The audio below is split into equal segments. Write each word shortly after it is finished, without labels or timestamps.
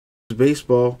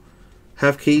Baseball,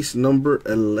 half case number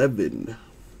 11.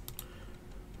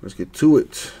 Let's get to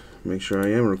it. Make sure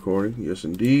I am recording. Yes,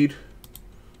 indeed.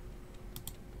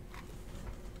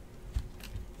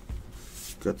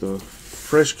 Got the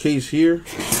fresh case here.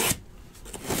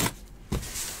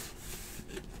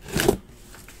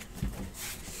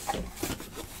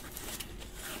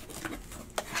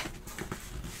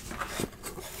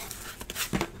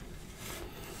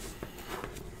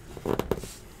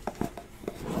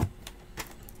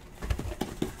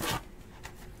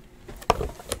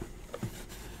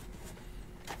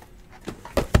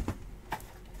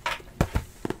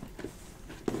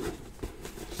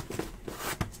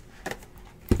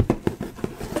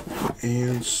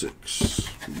 And 6.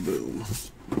 Boom.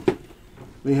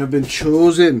 They have been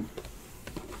chosen.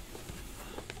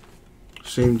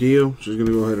 Same deal. Just going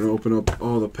to go ahead and open up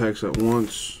all the packs at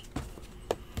once.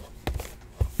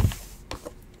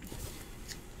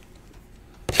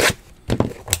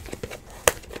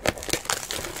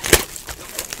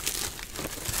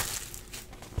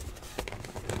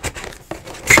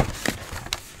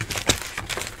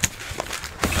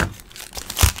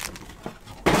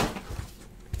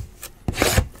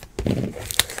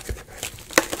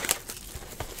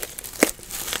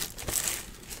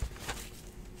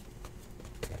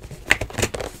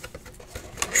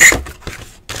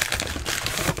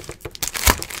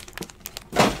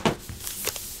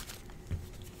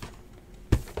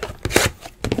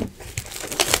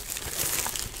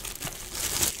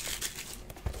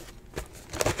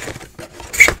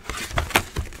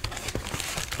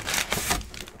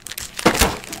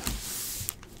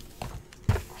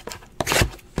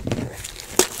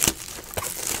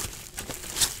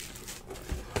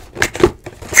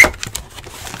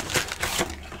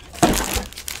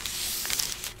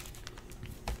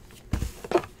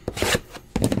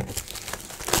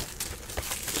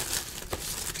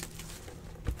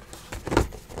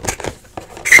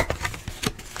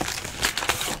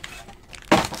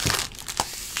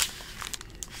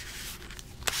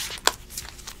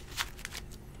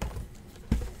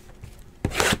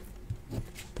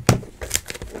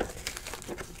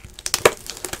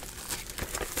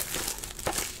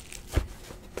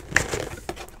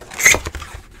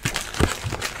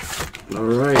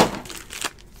 Alright,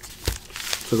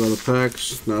 took all the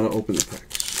packs, now to open the packs.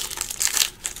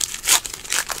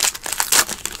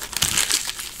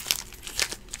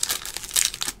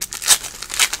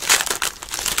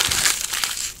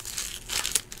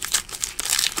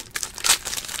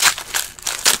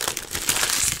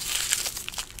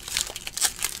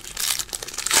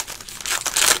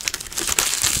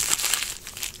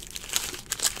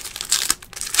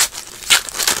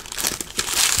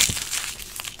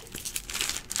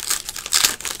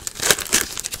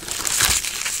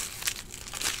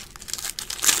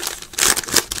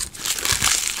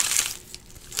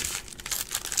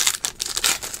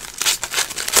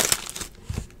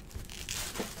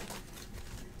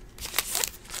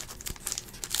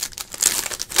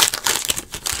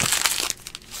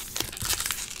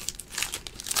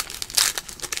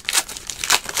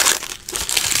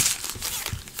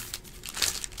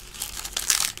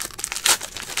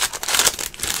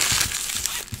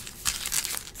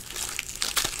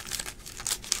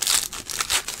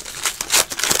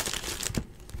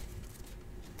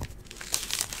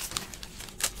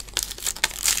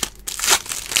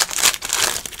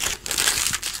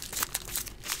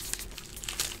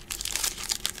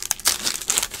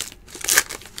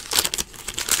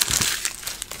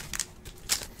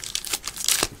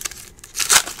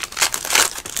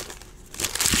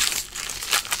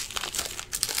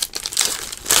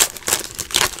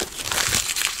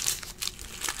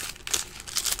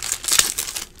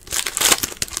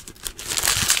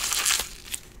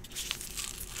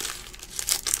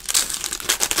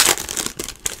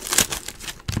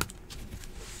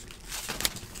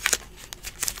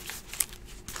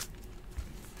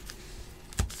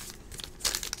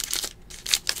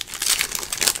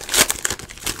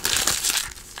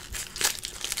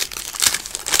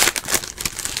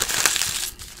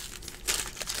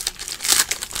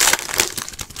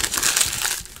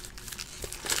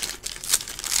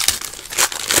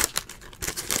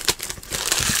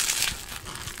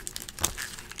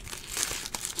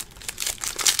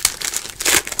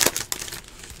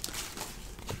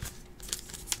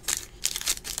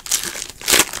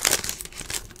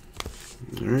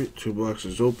 Alright, 2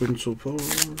 boxes open so far.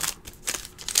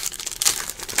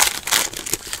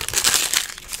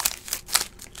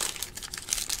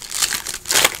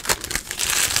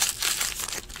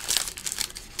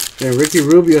 Yeah, Ricky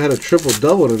Rubio had a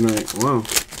triple-double tonight. Wow.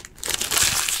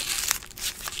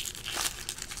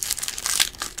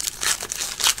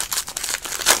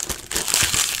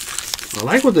 I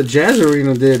like what the Jazz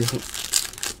Arena did.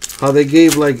 How they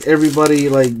gave like everybody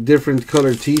like different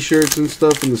colored T-shirts and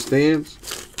stuff in the stands.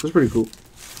 That's pretty cool.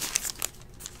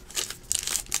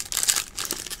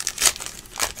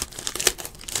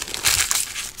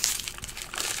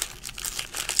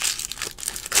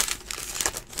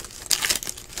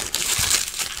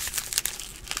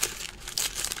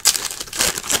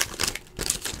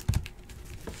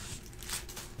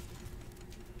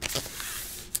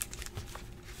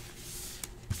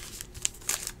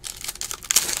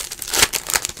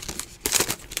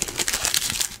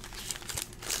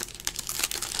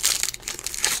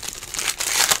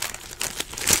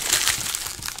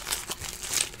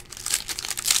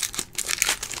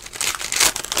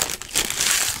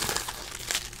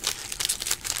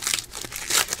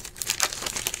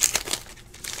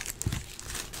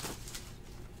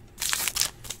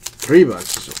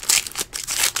 $3.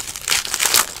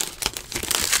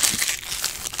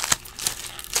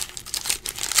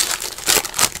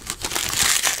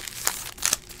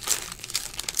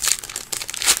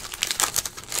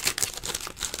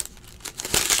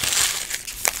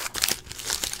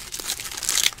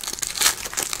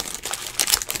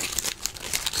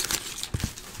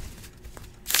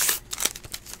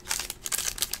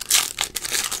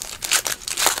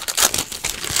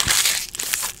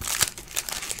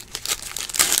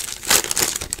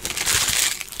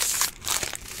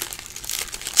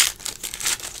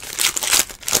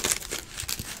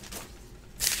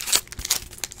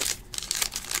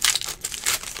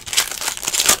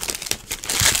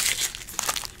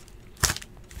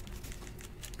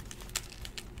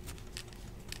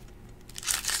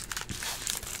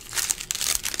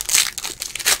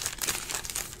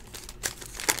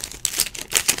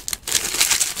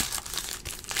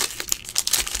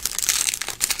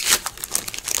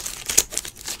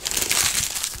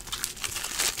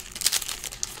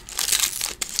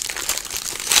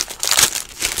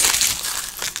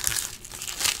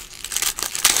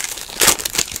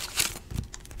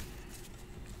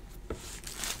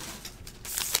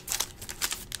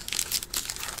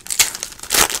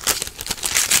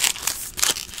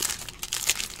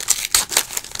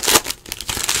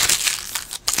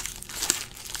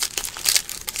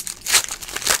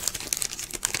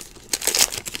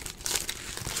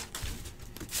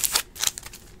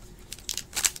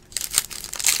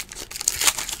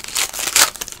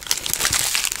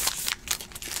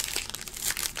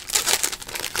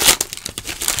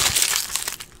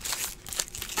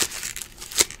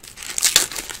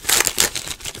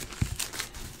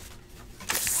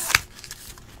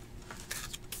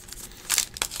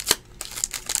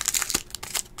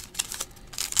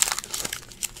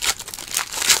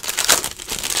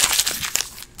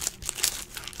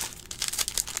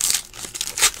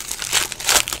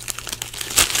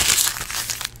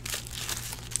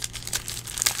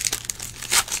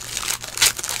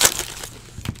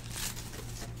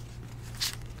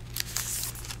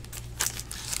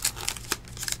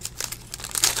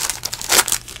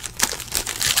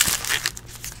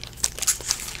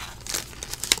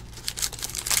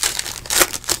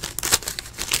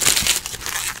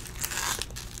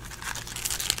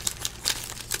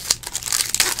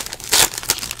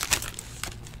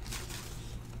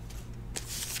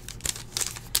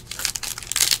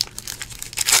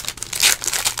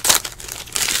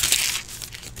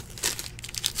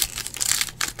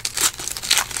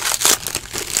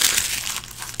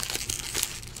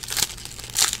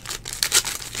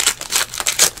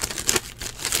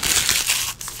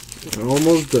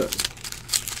 Almost done.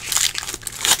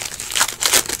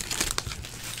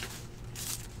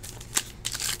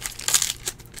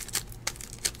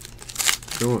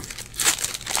 Come on.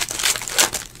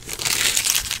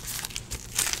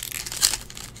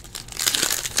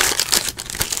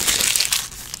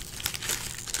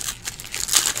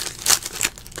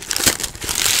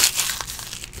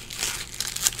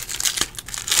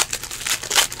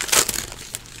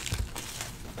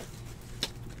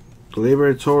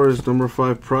 Gleyber Torres, number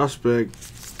 5 prospect,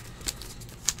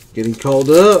 getting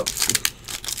called up.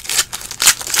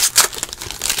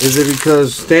 Is it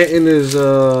because Stanton is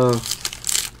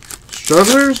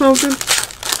struggling or something?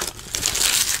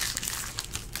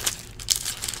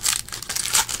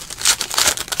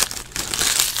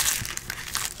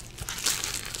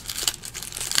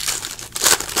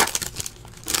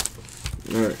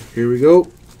 All right, here we go.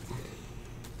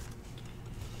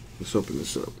 Let's open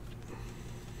this up.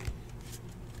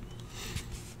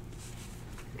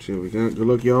 See what we got. Good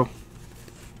luck, y'all.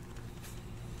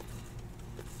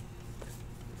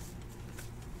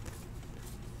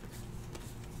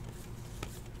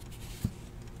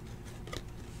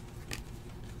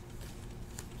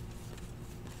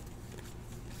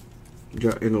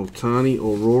 Got an Ohtani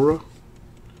Aurora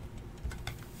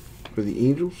for the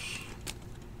Angels.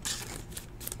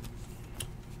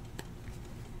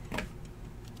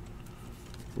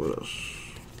 What else?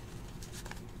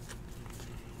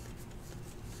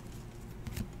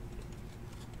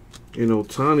 An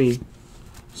Ohtani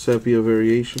sepia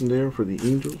variation there for the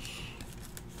Angels.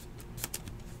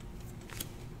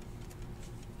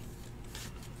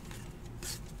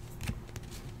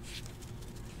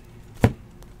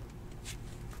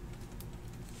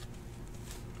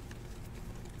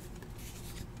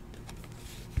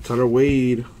 Tyler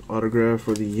Wade autograph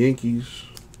for the Yankees.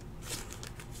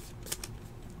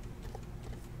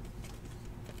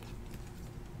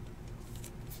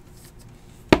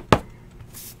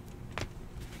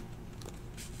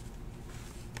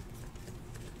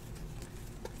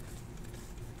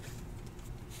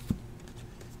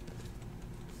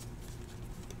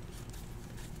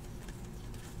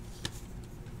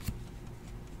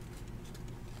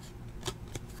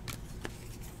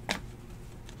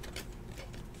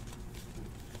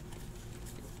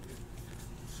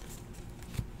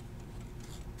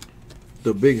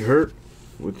 The Big Hurt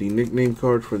with the nickname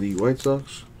card for the White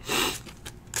Sox.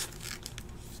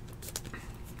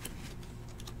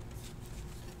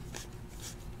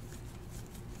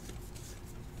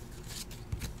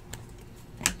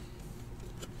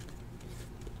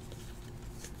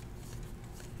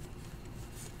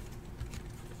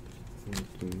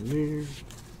 Nothing there.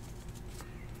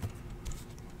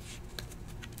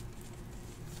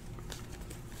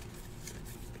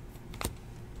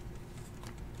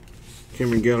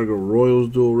 Cameron Gallagher Royals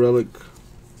dual relic.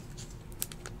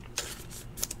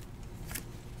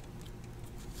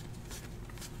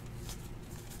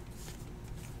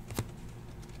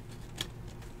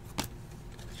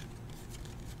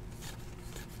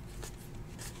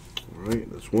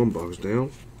 Alright, that's one box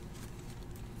down.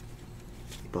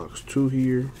 Box 2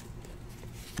 here.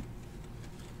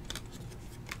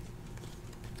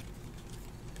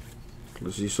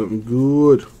 Let's see something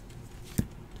good.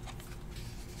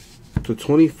 To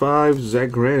 25, Zach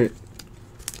Granite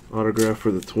autograph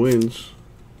for the Twins.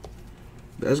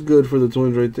 That's good for the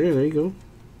Twins right there. There you go.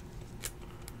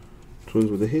 Twins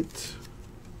with a hit.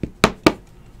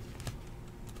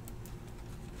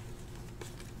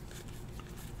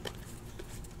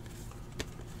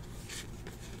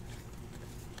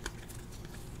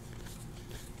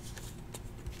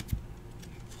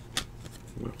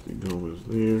 Lefty Gomez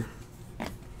there.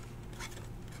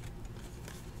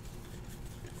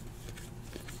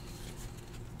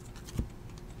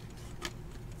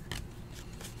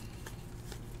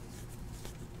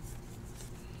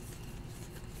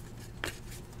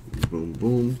 Boom,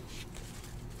 boom.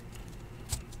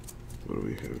 What do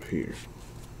we have here?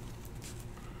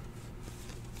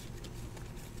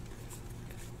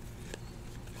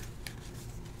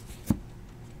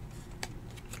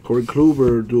 Corey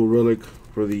Kluber dual relic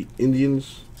for the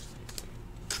Indians.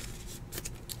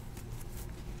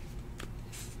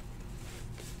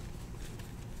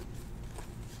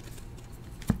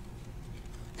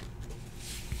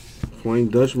 Flying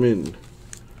Dutchman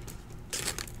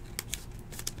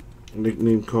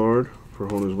nickname card for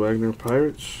Honus Wagner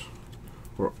Pirates,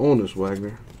 or Honus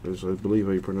Wagner, is I believe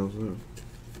how you pronounce that.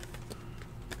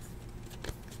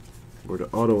 Where the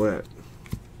auto at?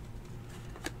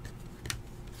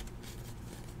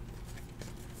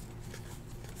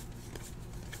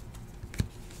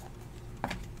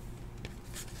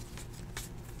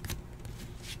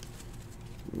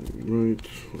 Right,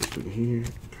 what's in here?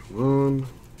 Come on.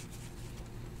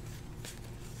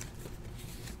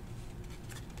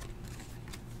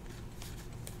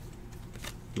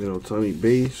 You know, tiny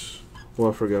base. Oh,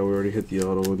 I forgot we already hit the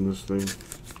auto in this thing.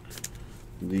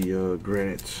 The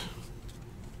Granite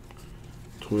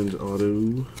Twins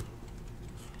auto.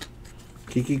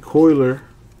 Kiki Coiler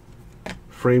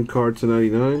frame card to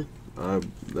 99. I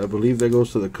believe that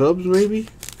goes to the Cubs, maybe.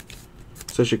 It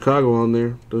says Chicago on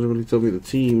there. Doesn't really tell me the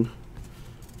team,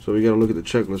 so we gotta look at the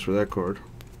checklist for that card.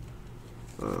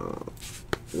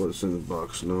 What's in the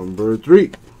box number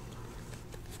 3?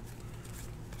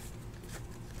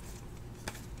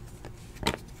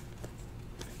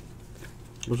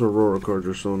 Those Aurora cards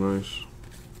are so nice.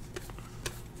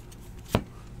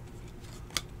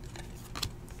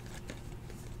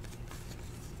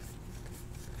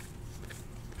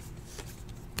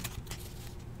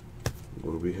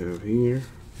 What do we have here?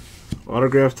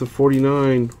 Autograph to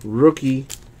 49, rookie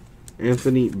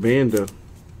Anthony Banda.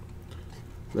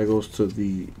 That goes to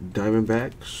the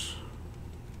Diamondbacks.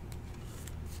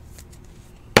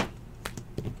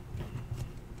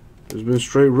 There's been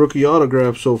straight rookie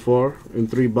autographs so far in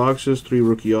 3 boxes, 3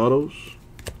 rookie autos.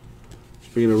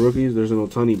 Speaking of rookies, there's an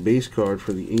Ohtani base card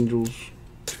for the Angels.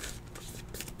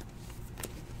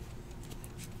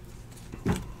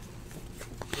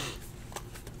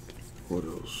 What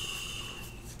else?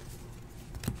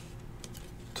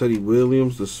 Teddy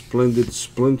Williams, the Splendid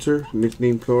Splinter,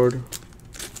 nickname card.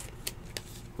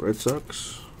 Red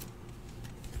Sox.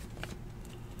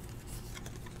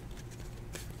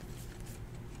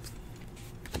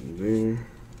 And there.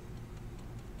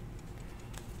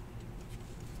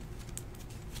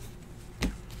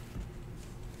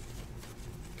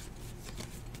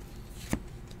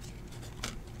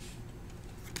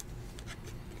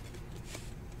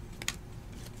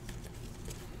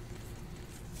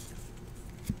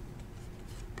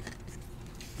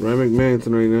 Ryan McMahon to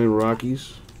 99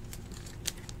 Rockies.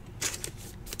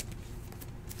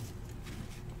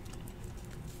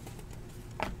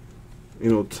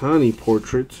 An Ohtani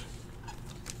portrait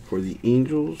for the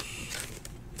Angels.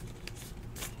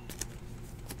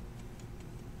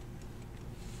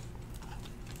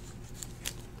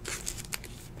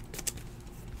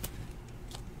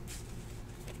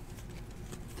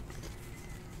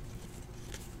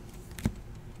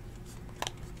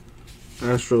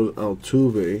 Astros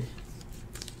Altuve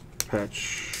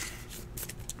patch.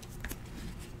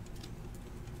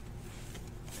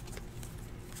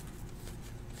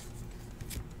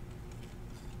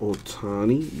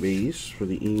 Ohtani base for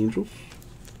the Angels.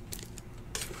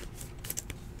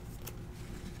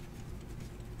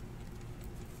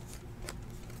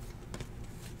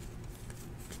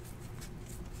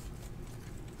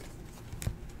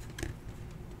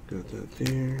 Got that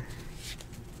there.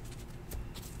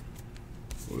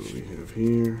 What do we have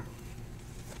here?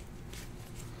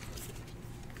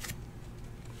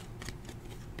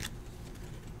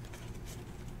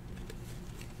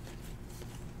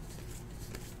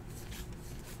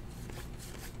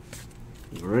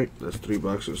 All right, that's 3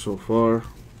 boxes so far.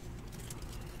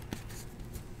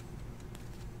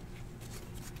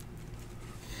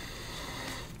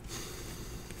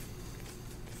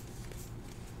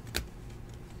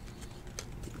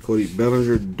 Cody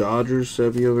Bellinger, Dodgers,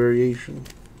 Sevilla variation.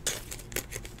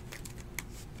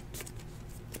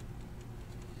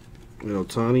 And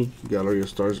Ohtani, Gallery of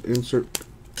Stars insert.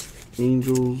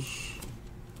 Angels.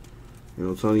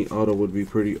 And Ohtani auto would be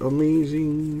pretty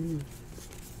amazing.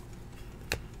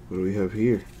 What do we have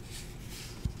here?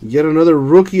 Yet another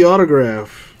rookie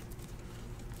autograph.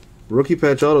 Rookie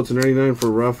patch auto to 99 for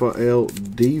Rafael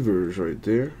Devers right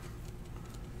there.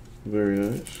 Very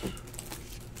nice.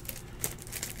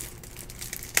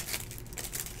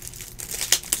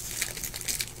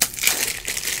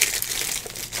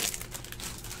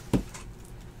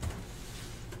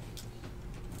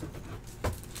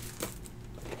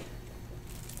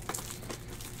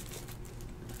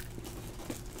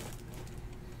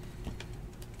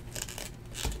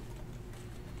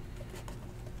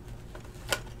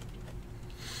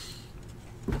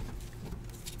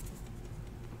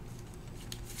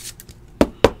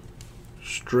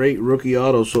 Straight rookie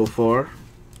auto so far.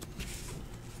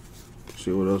 Let's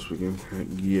see what else we can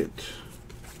get.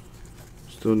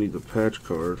 Still need the patch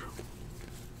card.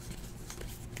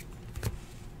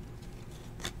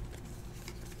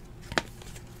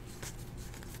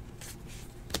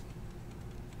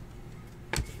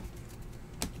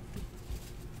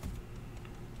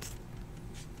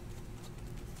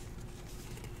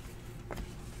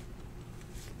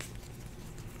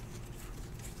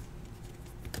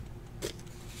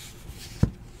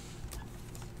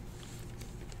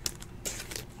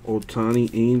 Ohtani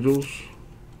Angels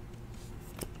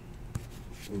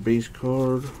base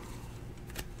card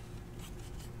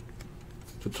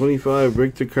to 25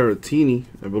 Victor Caratini.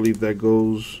 I believe that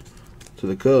goes to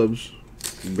the Cubs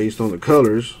based on the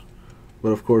colors, but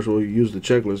of course we'll use the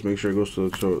checklist, make sure it goes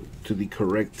to the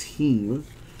correct team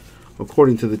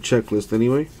according to the checklist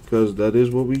anyway, because that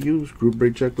is what we use.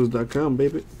 GroupBreakChecklist.com,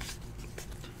 baby.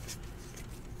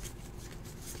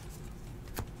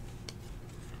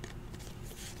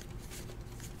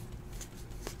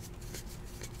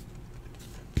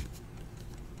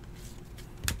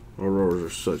 Auroras are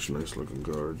such nice looking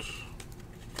cards.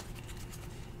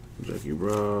 Jackie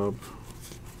Robb.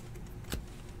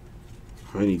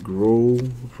 Heine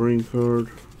Grohl frame card.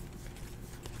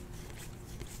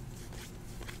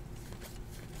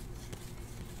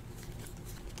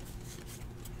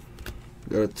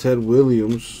 Got a Ted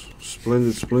Williams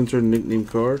Splendid Splinter nickname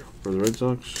card for the Red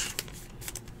Sox.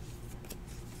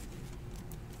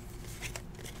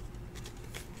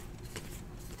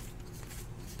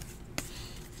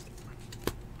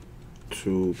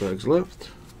 Two packs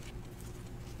left.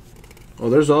 Oh,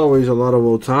 there's always a lot of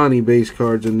Ohtani base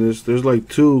cards in this. There's like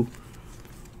 2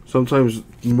 Sometimes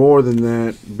more than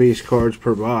that base cards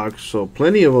per box. So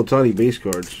plenty of Ohtani base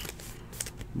cards.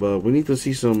 But we need to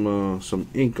see some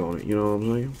ink on it, you know what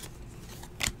I'm saying?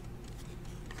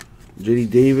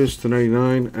 JD Davis to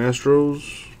 99,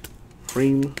 Astros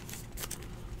frame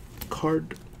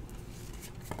card.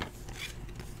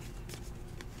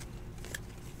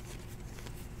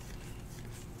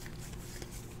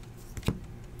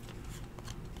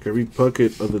 Gary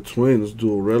Puckett of the Twins,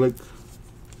 dual relic.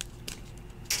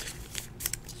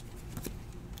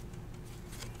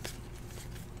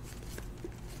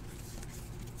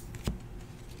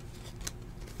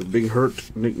 The Big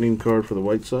Hurt nickname card for the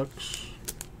White Sox.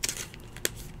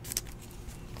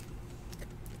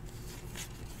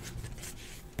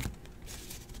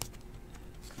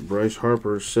 Bryce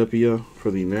Harper sepia for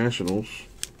the Nationals.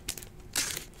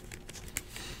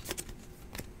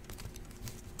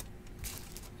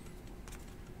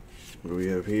 What do we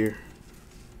have here?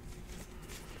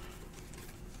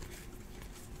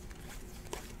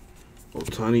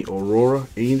 Ohtani Aurora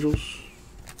Angels.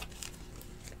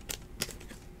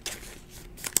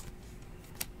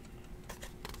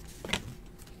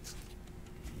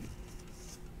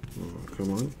 Oh,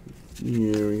 come on.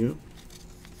 There we go.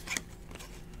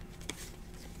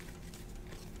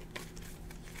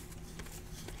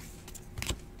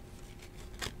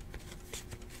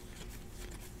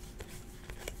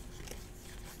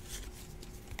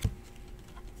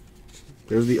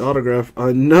 There's the autograph.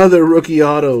 Another rookie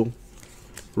auto.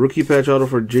 Rookie patch auto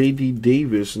for JD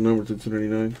Davis, number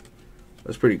 299.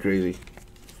 That's pretty crazy.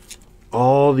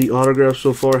 All the autographs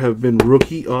so far have been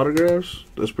rookie autographs.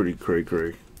 That's pretty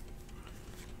cray-cray.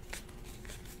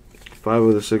 5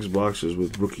 of the 6 boxes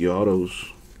with rookie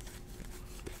autos.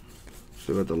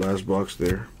 Still got the last box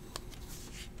there.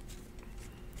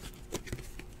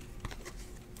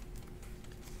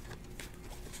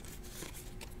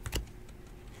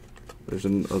 There's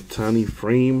an Ohtani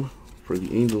frame for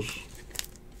the Angels.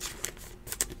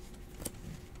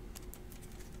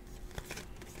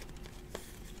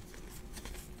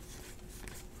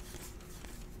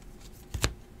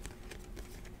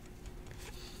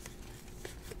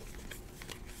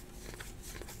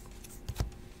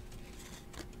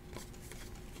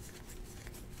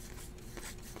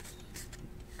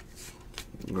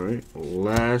 All right,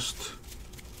 last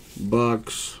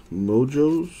box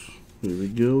mojos. Here we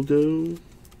go, though.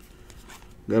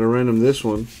 Got a random this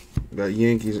one. Got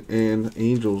Yankees and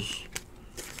Angels.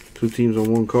 2 teams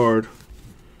on 1 card.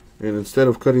 And instead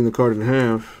of cutting the card in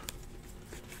half,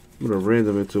 I'm going to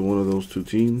random it to one of those 2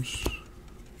 teams.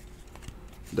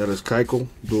 That is Keuchel,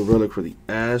 dual relic for the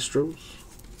Astros.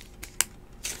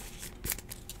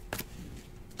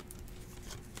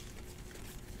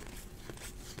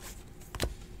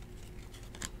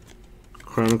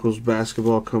 Chronicles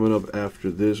basketball coming up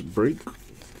after this break.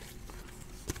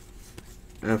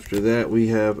 After that, we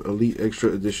have Elite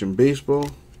Extra Edition Baseball.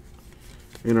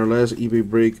 And our last eBay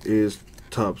break is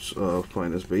Topps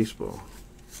Finest Baseball.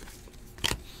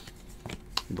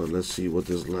 But let's see what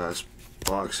this last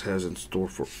box has in store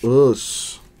for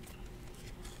us.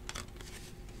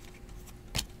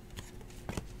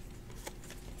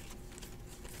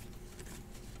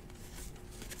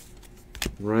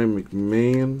 Ryan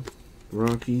McMahon,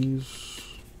 Rockies.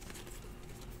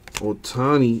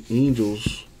 Ohtani,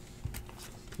 Angels,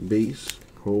 base.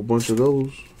 Whole bunch of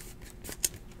those.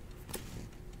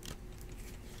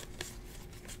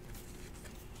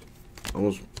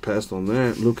 Almost passed on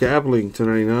that. Luke Appling,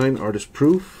 1099, Artist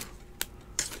Proof.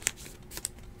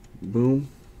 Boom.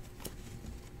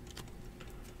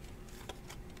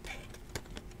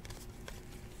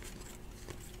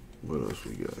 What else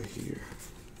we got here?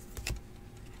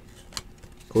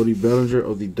 Cody Bellinger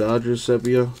of the Dodgers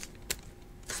sepia.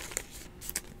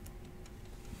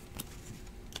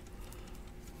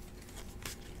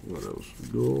 What else we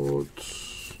got?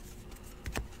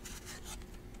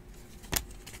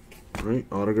 Alright,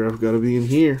 autograph got to be in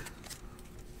here.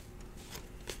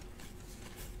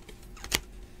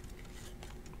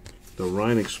 The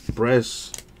Ryan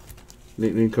Express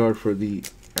nickname card for the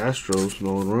Astros,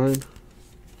 Nolan Ryan.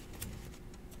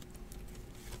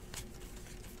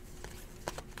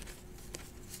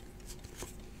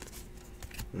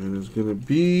 And it's going to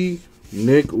be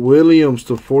Nick Williams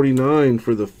to 49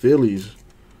 for the Phillies.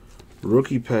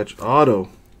 Rookie patch auto.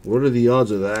 What are the odds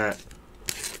of that?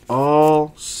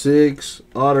 All 6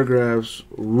 autographs,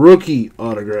 rookie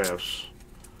autographs.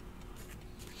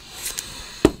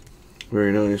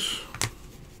 Very nice.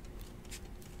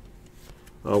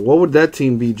 What would that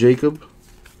team be, Jacob?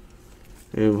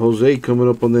 And Jose coming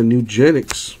up on the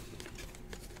Nugenics.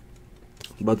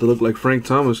 About to look like Frank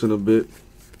Thomas in a bit.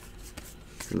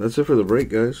 And that's it for the break,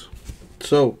 guys.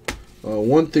 So,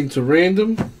 one thing to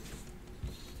random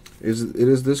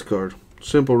is this card.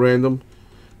 Simple random.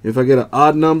 If I get an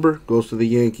odd number, goes to the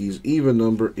Yankees. Even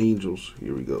number, Angels.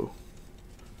 Here we go.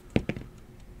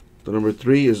 The number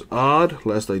 3 is odd,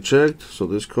 last I checked, so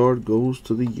this card goes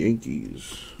to the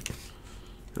Yankees.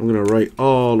 I'm going to write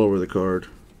all over the card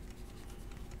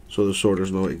so the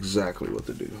sorters know exactly what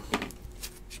to do.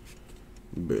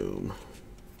 Boom.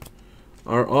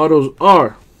 Our autos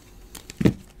are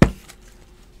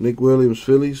Nick Williams,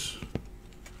 Phillies,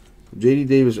 J.D.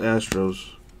 Davis,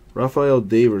 Astros, Rafael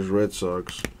Devers, Red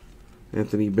Sox,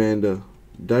 Anthony Banda,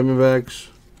 Diamondbacks,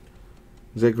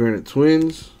 Zach Granite,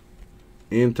 Twins,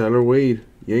 and Tyler Wade,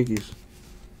 Yankees.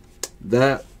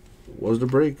 That was the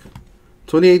break.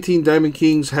 2018 Diamond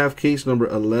Kings half case number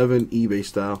 11 eBay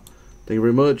style. Thank you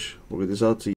very much. We'll get this out to you.